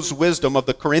supposed wisdom of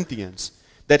the Corinthians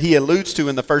that he alludes to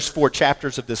in the first 4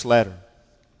 chapters of this letter.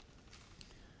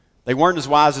 They weren't as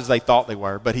wise as they thought they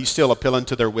were, but he's still appealing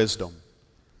to their wisdom.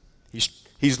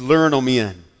 He's luring them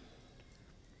in.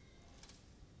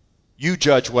 You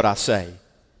judge what I say.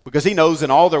 Because he knows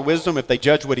in all their wisdom, if they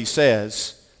judge what he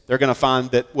says, they're going to find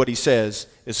that what he says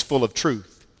is full of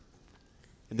truth.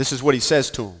 And this is what he says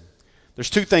to them. There's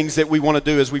 2 things that we want to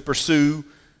do as we pursue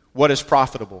what is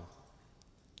profitable.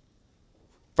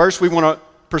 First, we want to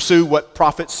pursue what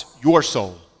profits your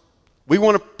soul. We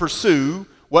want to pursue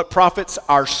what profits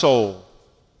our soul,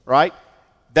 right?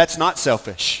 That's not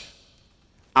selfish.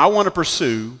 I want to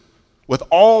pursue with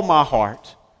all my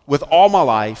heart, with all my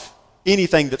life,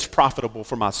 anything that's profitable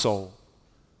for my soul.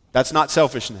 That's not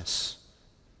selfishness.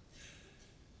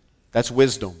 That's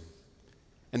wisdom.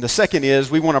 And the second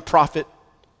is we want to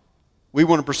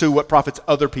pursue what profits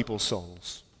other people's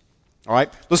souls. All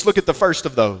right, let's look at the first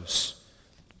of those.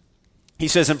 He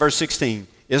says in verse 16,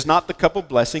 is not the cup of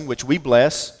blessing which we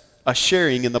bless a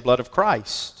sharing in the blood of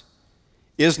Christ?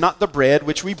 Is not the bread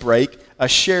which we break a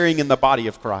sharing in the body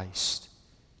of Christ?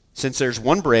 Since there's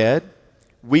one bread,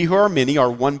 we who are many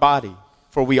are one body,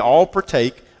 for we all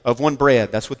partake of one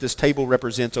bread. That's what this table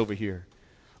represents over here.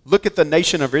 Look at the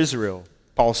nation of Israel,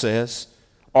 Paul says.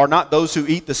 Are not those who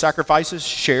eat the sacrifices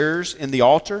sharers in the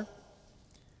altar?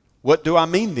 What do I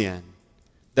mean then?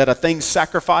 That a thing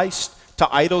sacrificed to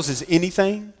idols is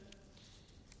anything?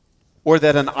 Or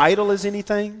that an idol is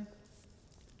anything?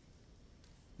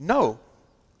 No.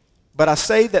 But I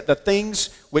say that the things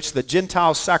which the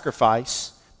Gentiles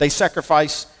sacrifice, they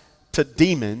sacrifice to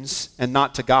demons and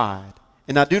not to God.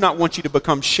 And I do not want you to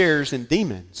become sharers in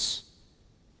demons.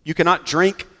 You cannot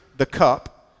drink the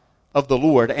cup of the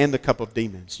Lord and the cup of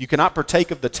demons. You cannot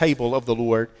partake of the table of the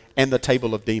Lord and the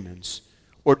table of demons.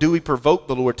 Or do we provoke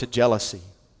the Lord to jealousy?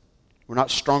 We're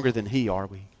not stronger than he, are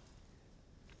we?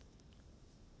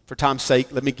 For time's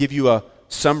sake, let me give you a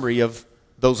summary of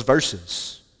those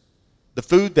verses. The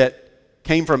food that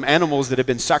came from animals that had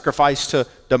been sacrificed to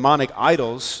demonic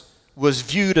idols was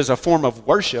viewed as a form of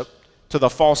worship to the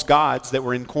false gods that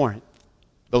were in Corinth,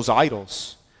 those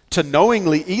idols. To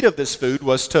knowingly eat of this food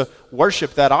was to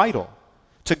worship that idol.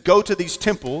 To go to these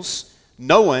temples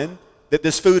knowing that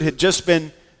this food had just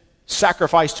been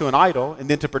sacrificed to an idol, and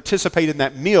then to participate in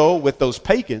that meal with those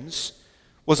pagans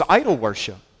was idol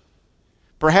worship.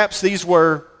 Perhaps these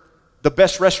were the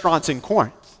best restaurants in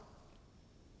Corinth.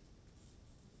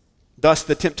 Thus,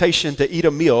 the temptation to eat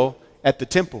a meal at the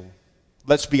temple.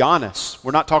 Let's be honest.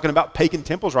 We're not talking about pagan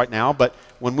temples right now, but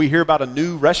when we hear about a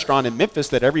new restaurant in Memphis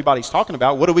that everybody's talking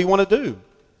about, what do we want to do?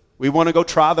 We want to go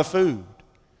try the food.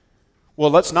 Well,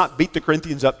 let's not beat the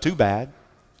Corinthians up too bad.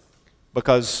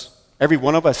 because every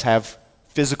one of us have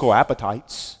physical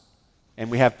appetites, and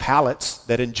we have palates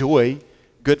that enjoy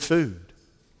good food.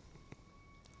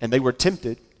 And they were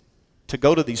tempted to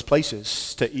go to these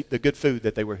places to eat the good food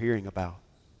that they were hearing about.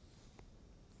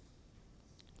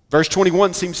 Verse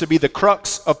 21 seems to be the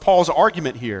crux of Paul's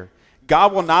argument here.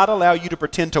 God will not allow you to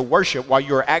pretend to worship while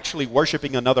you are actually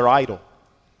worshiping another idol.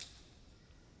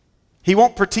 He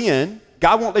won't pretend.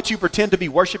 God won't let you pretend to be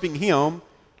worshiping Him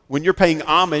when you're paying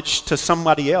homage to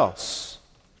somebody else.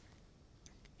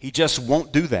 He just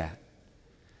won't do that.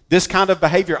 This kind of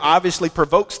behavior obviously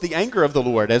provokes the anger of the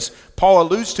Lord, as Paul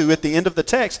alludes to at the end of the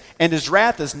text, and His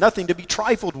wrath is nothing to be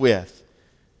trifled with.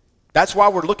 That's why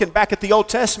we're looking back at the Old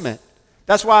Testament.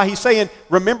 That's why he's saying,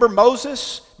 remember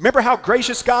Moses? Remember how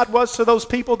gracious God was to those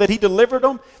people, that He delivered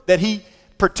them, that He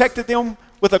protected them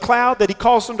with a cloud, that He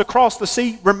caused them to cross the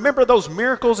sea? Remember those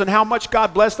miracles and how much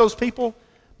God blessed those people?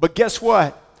 But guess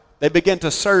what? They began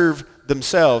to serve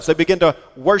themselves. They began to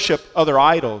worship other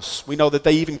idols. We know that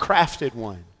they even crafted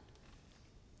one.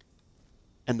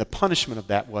 And the punishment of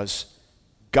that was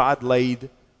God laid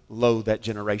low that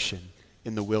generation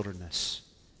in the wilderness.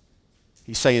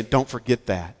 He's saying, don't forget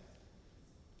that.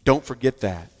 Don't forget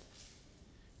that.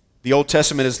 The Old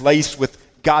Testament is laced with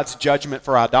God's judgment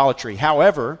for idolatry.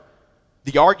 However,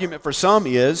 the argument for some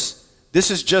is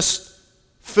this is just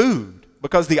food,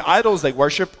 because the idols they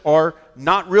worship are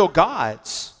not real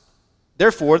gods.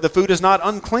 Therefore, the food is not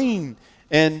unclean,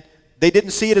 and they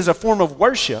didn't see it as a form of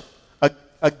worship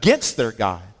against their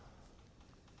God.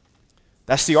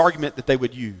 That's the argument that they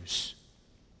would use.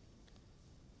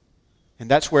 And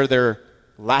that's where their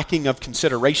lacking of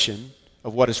consideration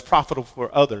of what is profitable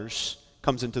for others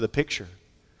comes into the picture.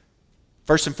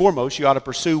 First and foremost, you ought to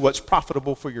pursue what's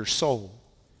profitable for your soul.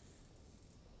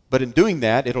 But in doing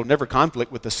that, it'll never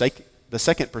conflict with the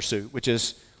second pursuit, which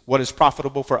is what is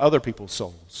profitable for other people's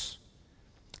souls.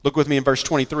 Look with me in verse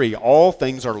 23. All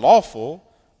things are lawful,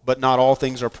 but not all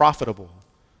things are profitable.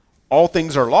 All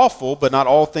things are lawful, but not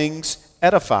all things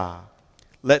edify.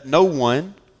 Let no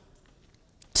one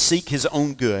seek his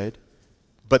own good,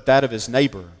 but that of his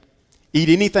neighbor. Eat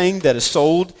anything that is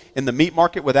sold in the meat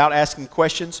market without asking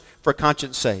questions for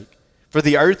conscience sake. For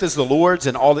the earth is the Lord's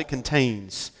and all it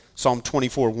contains. Psalm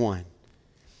 24:1.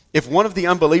 If one of the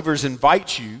unbelievers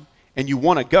invites you and you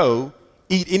want to go,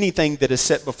 eat anything that is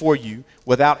set before you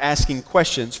without asking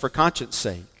questions for conscience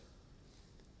sake.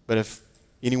 But if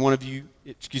anyone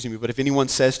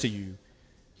says to you,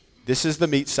 this is the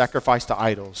meat sacrificed to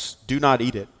idols, do not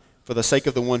eat it for the sake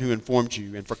of the one who informed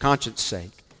you and for conscience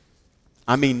sake.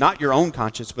 I mean, not your own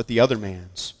conscience, but the other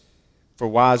man's. For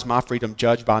why is my freedom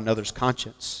judged by another's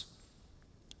conscience?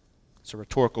 It's a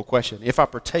rhetorical question. If I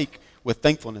partake with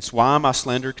thankfulness, why am I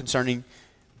slandered concerning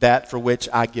that for which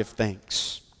I give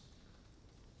thanks?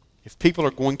 If people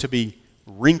are going to be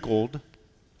wrinkled,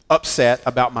 upset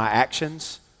about my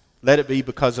actions, let it be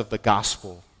because of the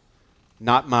gospel,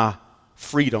 not my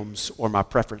freedoms or my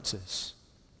preferences.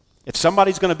 If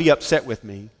somebody's going to be upset with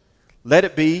me, let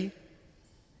it be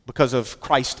because of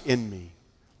Christ in me.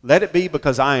 Let it be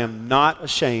because I am not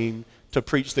ashamed to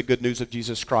preach the good news of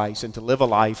Jesus Christ and to live a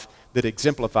life that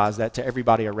exemplifies that to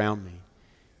everybody around me.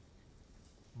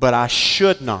 But I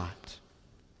should not,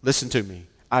 listen to me,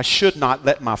 I should not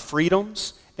let my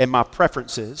freedoms and my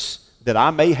preferences that I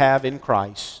may have in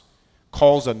Christ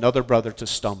cause another brother to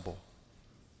stumble.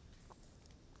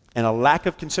 And a lack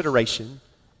of consideration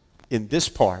in this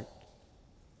part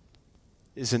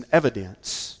is an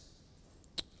evidence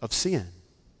of sin.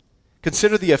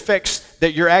 Consider the effects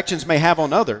that your actions may have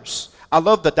on others. I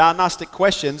love the diagnostic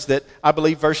questions that I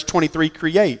believe verse 23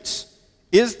 creates.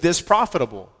 Is this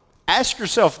profitable? Ask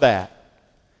yourself that.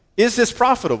 Is this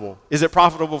profitable? Is it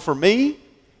profitable for me?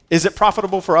 Is it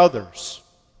profitable for others?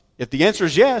 If the answer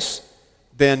is yes,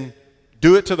 then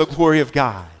do it to the glory of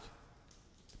God.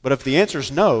 But if the answer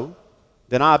is no,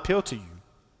 then I appeal to you.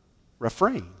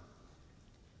 Refrain.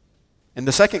 And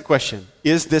the second question,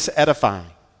 is this edifying?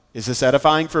 Is this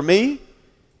edifying for me?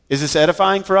 Is this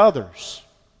edifying for others?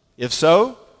 If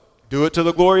so, do it to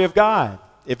the glory of God.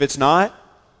 If it's not,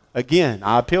 again,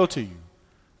 I appeal to you.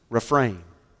 Refrain.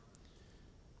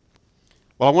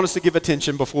 Well, I want us to give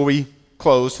attention before we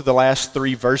close to the last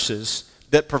three verses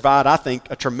that provide, I think,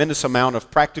 a tremendous amount of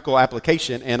practical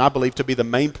application, and I believe to be the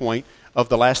main point of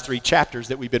the last three chapters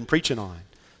that we've been preaching on.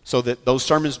 So that those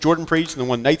sermons Jordan preached and the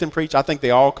one Nathan preached, I think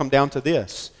they all come down to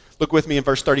this. Look with me in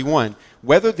verse 31.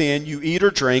 Whether then you eat or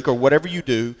drink or whatever you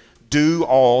do, do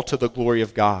all to the glory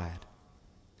of God.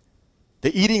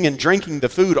 The eating and drinking the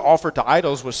food offered to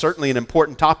idols was certainly an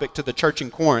important topic to the church in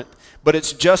Corinth, but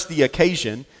it's just the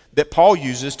occasion that Paul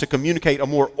uses to communicate a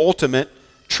more ultimate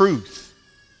truth.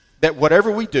 that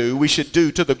whatever we do, we should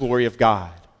do to the glory of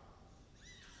God.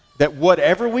 That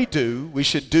whatever we do, we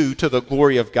should do to the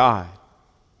glory of God.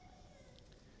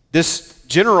 This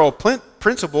general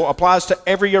principle applies to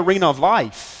every arena of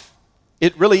life.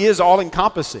 It really is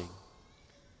all-encompassing.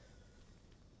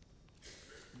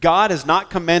 God has not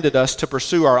commanded us to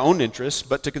pursue our own interests,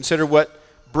 but to consider what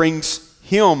brings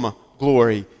Him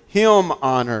glory, Him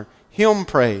honor, Him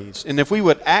praise. And if we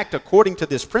would act according to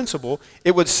this principle,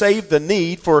 it would save the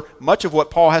need for much of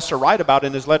what Paul has to write about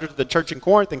in his letter to the church in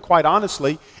Corinth. And quite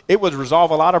honestly, it would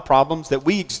resolve a lot of problems that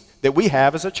we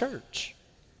have as a church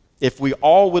if we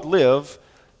all would live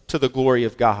to the glory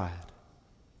of God.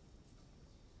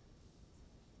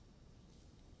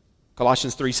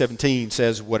 Colossians 3:17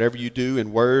 says, whatever you do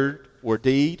in word or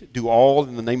deed, do all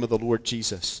in the name of the Lord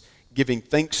Jesus, giving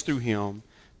thanks through Him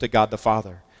to God the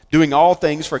Father. Doing all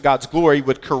things for God's glory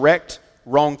would correct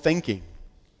wrong thinking.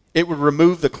 It would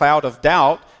remove the cloud of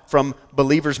doubt from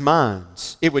believers'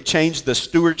 minds. It would change the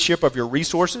stewardship of your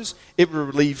resources. It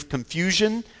would relieve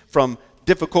confusion from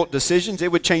difficult decisions.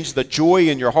 It would change the joy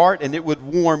in your heart, and it would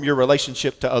warm your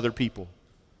relationship to other people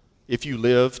if you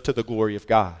live to the glory of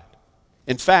God.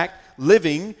 In fact,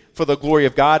 living for the glory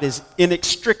of God is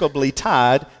inextricably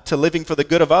tied to living for the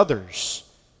good of others.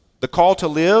 The call to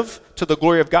live to the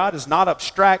glory of God is not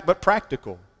abstract but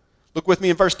practical. Look with me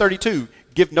in verse 32.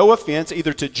 Give no offense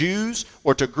either to Jews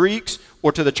or to Greeks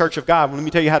or to the church of God. Well, let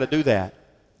me tell you how to do that.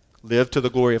 Live to the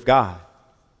glory of God.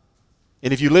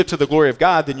 And if you live to the glory of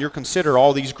God, then you'll consider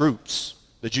all these groups,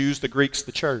 the Jews, the Greeks,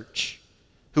 the church,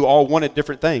 who all wanted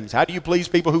different things. How do you please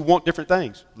people who want different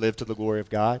things? Live to the glory of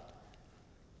God.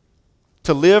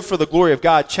 To live for the glory of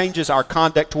God changes our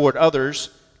conduct toward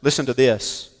others. Listen to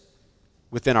this.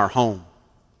 Within our home.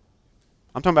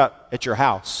 I'm talking about at your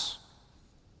house,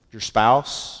 your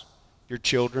spouse, your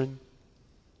children.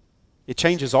 It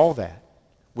changes all that.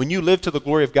 When you live to the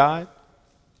glory of God,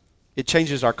 it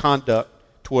changes our conduct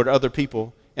toward other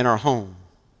people in our home.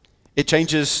 It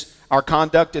changes our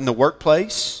conduct in the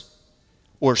workplace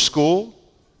or school,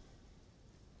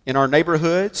 in our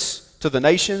neighborhoods, to the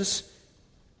nations,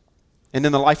 and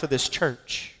in the life of this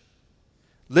church.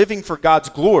 Living for God's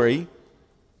glory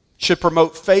should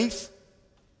promote faith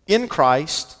in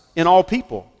Christ in all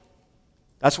people.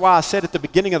 That's why I said at the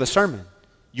beginning of the sermon,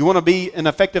 you want to be an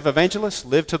effective evangelist?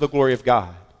 Live to the glory of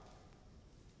God.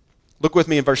 Look with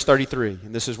me in verse 33,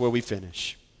 and this is where we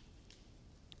finish.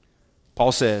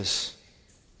 Paul says,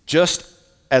 just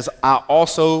as I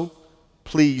also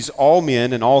please all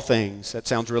men in all things. That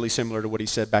sounds really similar to what he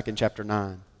said back in chapter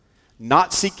 9.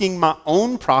 Not seeking my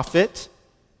own profit,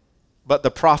 but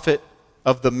the profit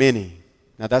of the many.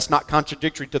 Now, that's not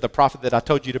contradictory to the profit that I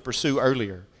told you to pursue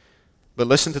earlier. But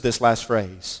listen to this last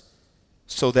phrase.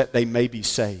 So that they may be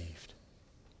saved.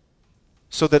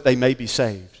 So that they may be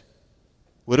saved.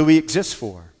 What do we exist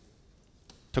for?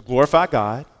 To glorify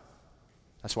God.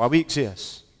 That's why we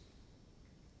exist.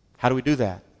 How do we do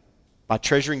that? By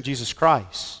treasuring Jesus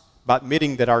Christ. By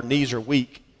admitting that our knees are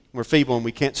weak, we're feeble, and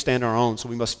we can't stand our own, so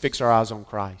we must fix our eyes on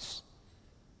Christ.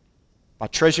 By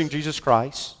treasuring Jesus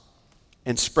Christ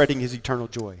and spreading His eternal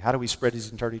joy. How do we spread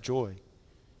His eternal joy?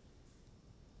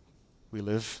 We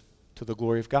live to the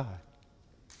glory of God.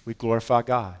 We glorify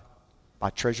God by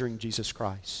treasuring Jesus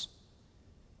Christ.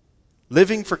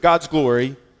 Living for God's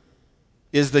glory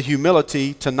is the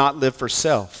humility to not live for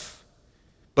self,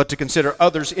 but to consider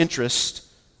others' interests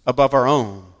above our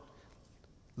own.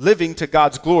 Living to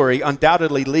God's glory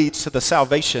undoubtedly leads to the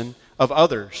salvation of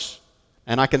others.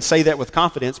 And I can say that with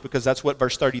confidence because that's what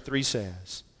verse 33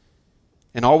 says.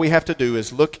 And all we have to do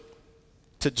is look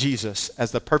to Jesus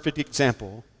as the perfect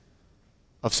example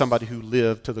of somebody who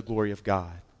lived to the glory of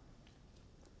God.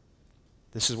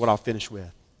 This is what I'll finish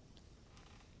with.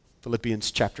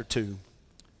 Philippians chapter 2,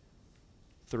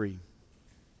 3.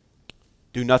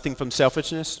 Do nothing from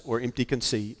selfishness or empty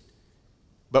conceit,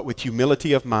 but with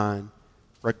humility of mind,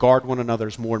 regard one another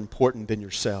as more important than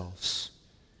yourselves.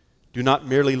 Do not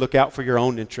merely look out for your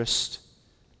own interest,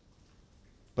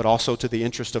 but also to the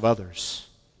interest of others.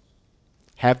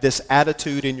 Have this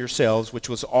attitude in yourselves, which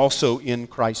was also in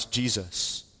Christ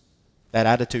Jesus. That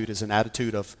attitude is an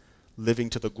attitude of living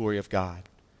to the glory of God.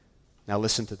 Now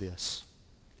listen to this.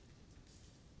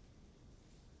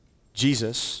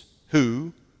 Jesus,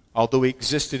 who, although He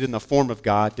existed in the form of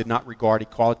God, did not regard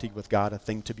equality with God a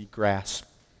thing to be grasped,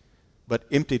 but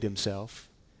emptied Himself,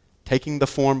 taking the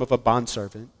form of a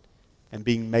bondservant and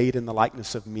being made in the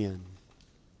likeness of men.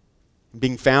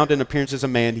 Being found in appearance as a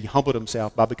man, He humbled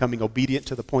Himself by becoming obedient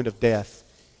to the point of death,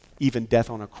 even death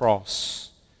on a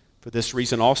cross. For this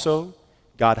reason also,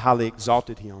 God highly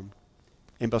exalted Him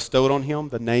and bestowed on Him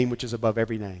the name which is above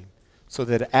every name, so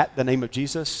that at the name of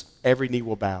Jesus, every knee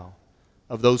will bow,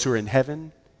 of those who are in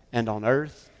heaven and on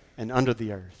earth and under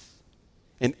the earth.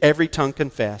 And every tongue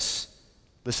confess,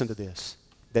 listen to this,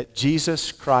 that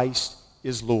Jesus Christ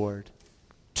is Lord,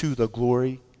 to the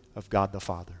glory of God the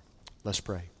Father. Let's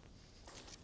pray.